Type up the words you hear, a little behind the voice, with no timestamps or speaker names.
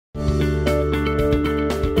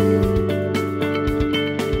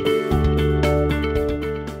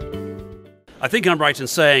think I'm right in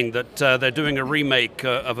saying that they're doing a remake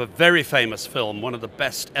of a very famous film, one of the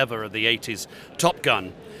best ever of the 80s, Top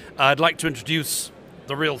Gun. I'd like to introduce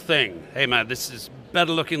the real thing. Hey man, this is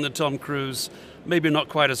better looking than Tom Cruise, maybe not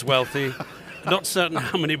quite as wealthy, not certain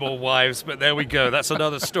how many more wives, but there we go, that's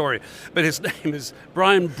another story. But his name is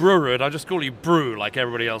Brian Brurud. I'll just call you Brew like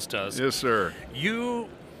everybody else does. Yes, sir. You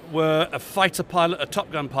were a fighter pilot, a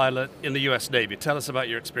Top Gun pilot in the US Navy. Tell us about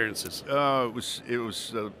your experiences. It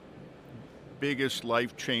was the biggest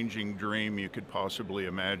life-changing dream you could possibly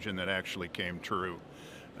imagine that actually came true.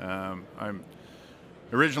 I'm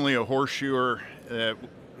originally a horseshoer that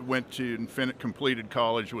went to and completed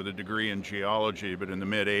college with a degree in geology, but in the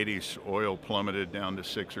mid-'80s, oil plummeted down to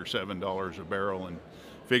 $6 or $7 a barrel, and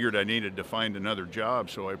figured I needed to find another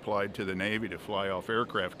job, so I applied to the Navy to fly off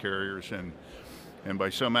aircraft carriers, and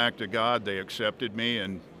by some act of God, they accepted me,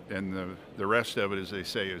 and the rest of it, as they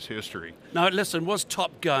say, is history. Now listen, was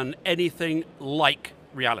Top Gun anything like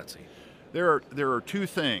reality? There are two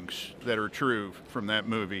things that are true from that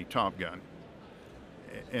movie, Top Gun.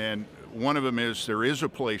 And one of them is there is a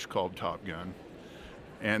place called Top Gun,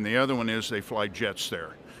 and the other one is they fly jets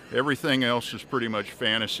there. Everything else is pretty much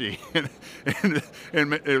fantasy, and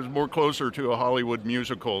it was more closer to a Hollywood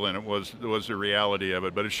musical than it was the reality of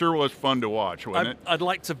it. But it sure was fun to watch, wasn't it? I'd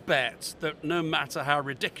like to bet that no matter how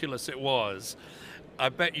ridiculous it was, I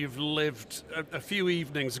bet you've lived a few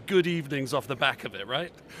evenings, good evenings off the back of it,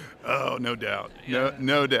 right? Oh, no doubt. Yeah.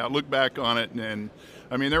 No doubt. Look back on it, and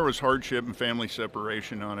I mean, there was hardship and family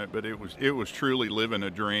separation on it, but it was truly living a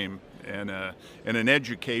dream and an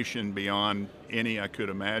education beyond any I could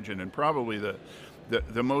imagine. And probably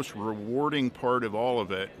the most rewarding part of all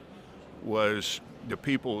of it was the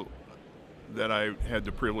people that I had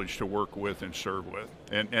the privilege to work with and serve with.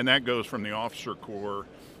 And that goes from the officer corps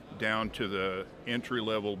down to the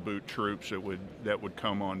entry-level boot troops that would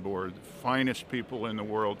come on board. The finest people in the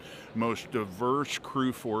world, most diverse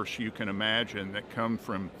crew force you can imagine, that come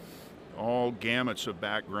from all gamuts of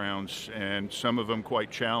backgrounds, and some of them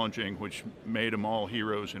quite challenging, which made them all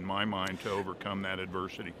heroes in my mind to overcome that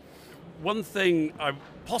adversity. One thing I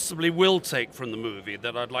possibly will take from the movie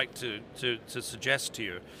that I'd like to suggest to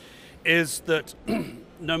you is that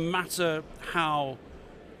no matter how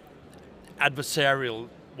adversarial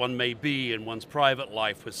one may be in one's private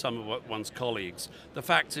life with some of one's colleagues, the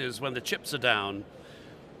fact is when the chips are down,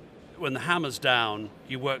 when the hammer's down,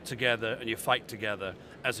 you work together and you fight together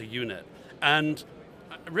as a unit. And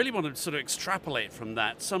I really want to sort of extrapolate from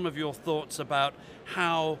that some of your thoughts about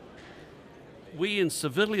how we in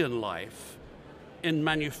civilian life, in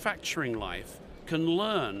manufacturing life, can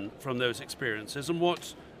learn from those experiences, and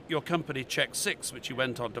what your company Check 6, which you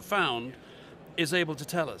went on to found, is able to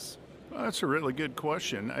tell us. Well, that's a really good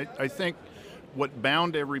question. I think what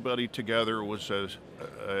bound everybody together was a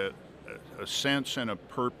sense and a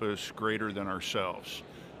purpose greater than ourselves.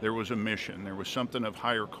 There was a mission. There was something of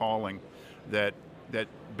higher calling that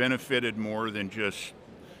benefited more than just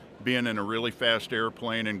being in a really fast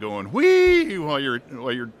airplane and going whee while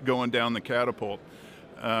you're going down the catapult.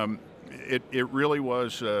 It really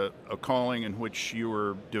was a calling in which you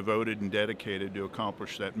were devoted and dedicated to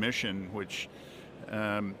accomplish that mission, which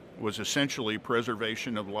was essentially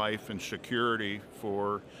preservation of life and security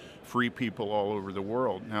for free people all over the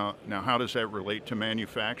world. Now how does that relate to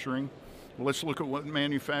manufacturing? Well, let's look at what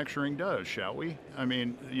manufacturing does, shall we? I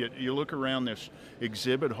mean, you look around this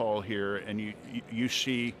exhibit hall here, and you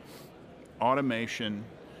see automation,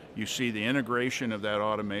 you see the integration of that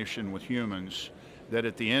automation with humans, that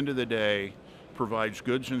at the end of the day provides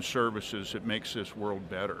goods and services that makes this world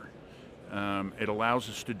better. It allows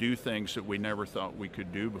us to do things that we never thought we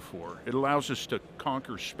could do before. It allows us to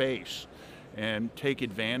conquer space and take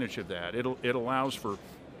advantage of that. It allows for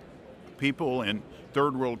people in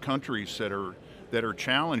third world countries that are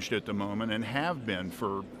challenged at the moment and have been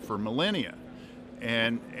for millennia.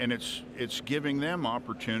 And it's giving them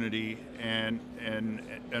opportunity and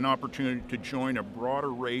an opportunity to join a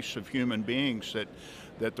broader race of human beings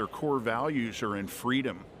that their core values are in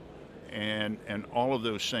freedom and all of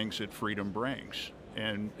those things that freedom brings,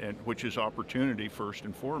 and which is opportunity first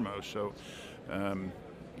and foremost. So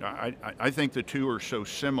I think the two are so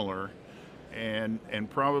similar, and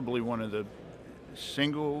probably one of the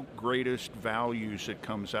single greatest values that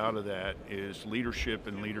comes out of that is leadership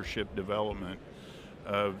and leadership development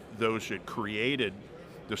of those that created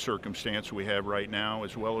the circumstance we have right now,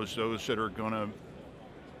 as well as those that are going to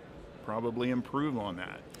probably improve on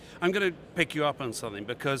that. I'm going to pick you up on something,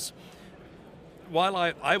 because while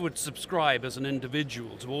I would subscribe as an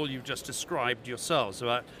individual to all you've just described yourselves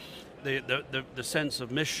about the sense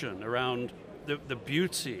of mission, around the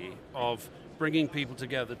beauty of bringing people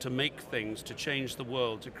together to make things, to change the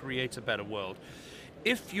world, to create a better world.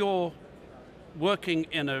 If you're working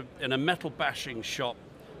in a metal bashing shop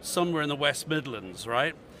somewhere in the West Midlands,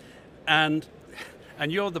 right? And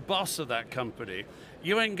you're the boss of that company,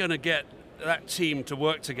 you ain't going to get that team to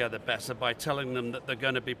work together better by telling them that they're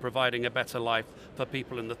going to be providing a better life for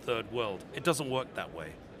people in the third world. It doesn't work that way.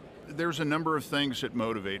 There's a number of things that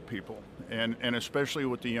motivate people, and especially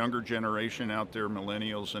with the younger generation out there,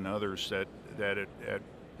 millennials and others, that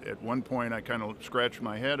at one point I kind of scratched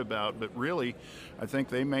my head about, but really I think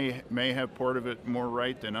they may have part of it more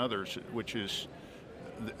right than others, which is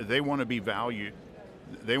they want to be valued.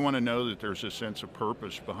 They want to know that there's a sense of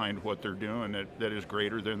purpose behind what they're doing that is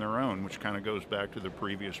greater than their own, which kind of goes back to the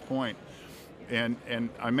previous point. And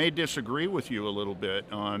I may disagree with you a little bit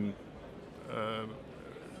on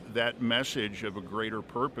that message of a greater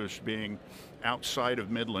purpose being outside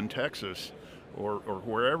of Midland, Texas, or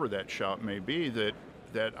wherever that shop may be, that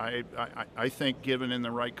I think given in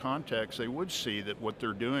the right context, they would see that what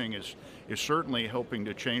they're doing is certainly helping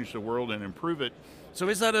to change the world and improve it. So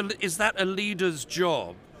is that a leader's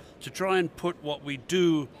job, to try and put what we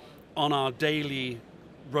do on our daily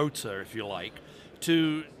rota, if you like,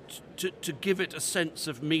 to give it a sense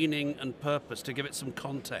of meaning and purpose, to give it some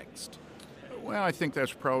context? Well, I think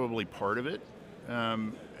that's probably part of it,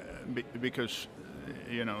 because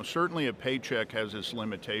certainly a paycheck has its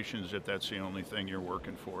limitations if that's the only thing you're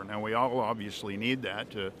working for. Now, we all obviously need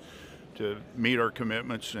that to meet our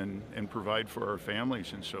commitments and provide for our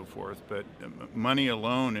families and so forth, but money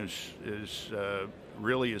alone is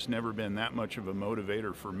really has never been that much of a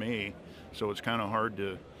motivator for me, so it's kind of hard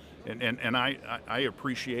to, and I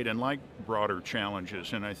appreciate and like broader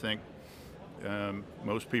challenges, and I think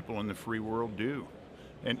most people in the free world do,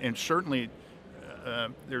 and certainly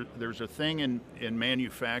there's a thing in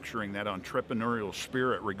manufacturing, that entrepreneurial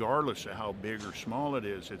spirit, regardless of how big or small it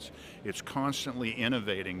is. It's constantly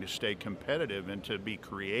innovating to stay competitive and to be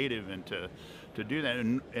creative and to do that,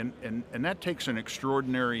 and that takes an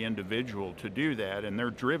extraordinary individual to do that, and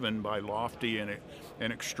they're driven by lofty and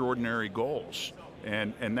extraordinary goals,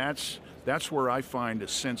 and that's where I find a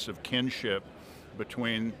sense of kinship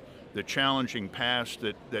between the challenging past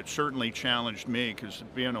that certainly challenged me, because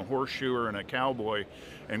being a horseshoer and a cowboy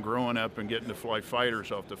and growing up and getting to fly fighters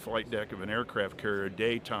off the flight deck of an aircraft carrier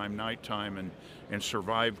daytime, nighttime, and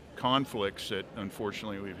survive conflicts that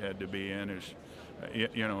unfortunately we've had to be in is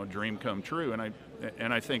a dream come true.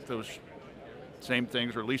 And I think those same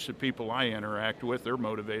things, or at least the people I interact with, they're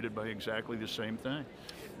motivated by exactly the same thing.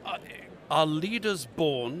 Are leaders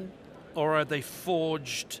born, or are they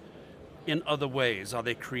forged in other ways? Are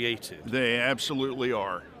they created? They absolutely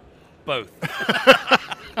are. Both.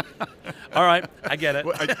 All right, I get it.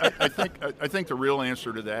 Well, I think the real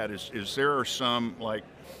answer to that is there are some like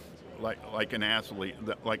an athlete,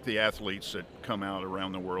 like the athletes that come out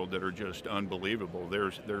around the world that are just unbelievable.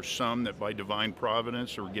 There's some that by divine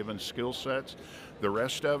providence are given skill sets. The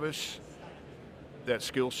rest of us, that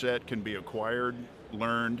skill set can be acquired,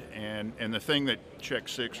 learned, and the thing that Check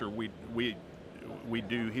Six or we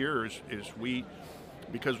do here is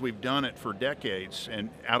because we've done it for decades and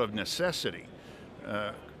out of necessity,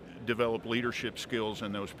 develop leadership skills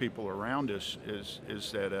in those people around us,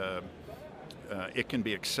 is that it can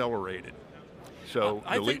be accelerated. So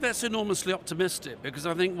I think that's enormously optimistic, because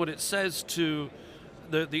I think what it says to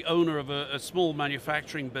the owner of a small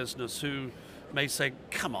manufacturing business who may say,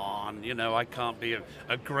 "Come on, I can't be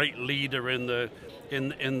a great leader in the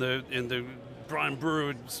Brian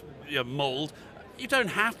Brurud's mold." You don't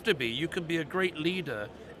have to be. You can be a great leader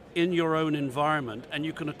in your own environment, and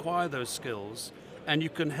you can acquire those skills, and you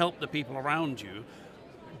can help the people around you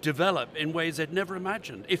develop in ways they'd never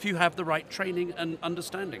imagined if you have the right training and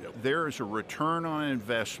understanding. There is a return on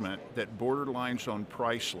investment that borderlines on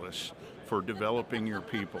priceless for developing your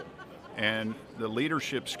people. And the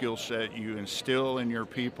leadership skill set you instill in your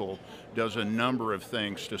people does a number of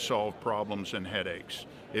things to solve problems and headaches.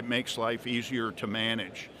 It makes life easier to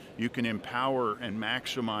manage. You can empower and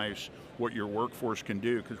maximize what your workforce can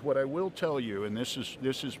do. Because what I will tell you, and this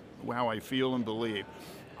is how I feel and believe,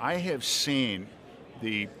 I have seen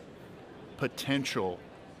the potential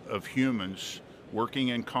of humans working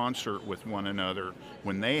in concert with one another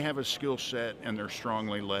when they have a skill set and they're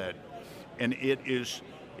strongly led. And it is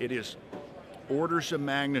orders of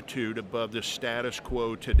magnitude above the status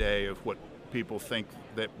quo today of what people think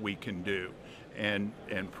that we can do. And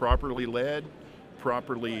properly led,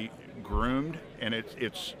 properly groomed, and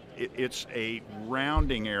it's a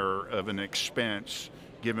rounding error of an expense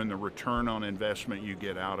given the return on investment you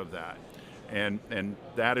get out of that. And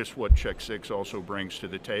that is what Check 6 also brings to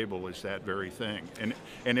the table, is that very thing.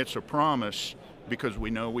 And it's a promise because we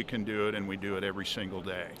know we can do it, and we do it every single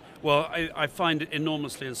day. Well, I find it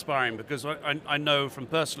enormously inspiring because I know from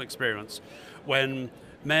personal experience when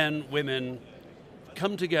men, women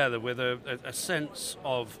come together with a sense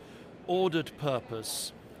of ordered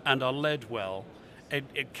purpose and are led well,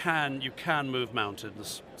 you can move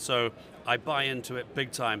mountains. So I buy into it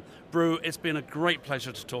big time. Bru, it's been a great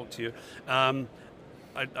pleasure to talk to you.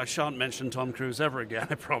 I shan't mention Tom Cruise ever again,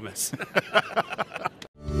 I promise.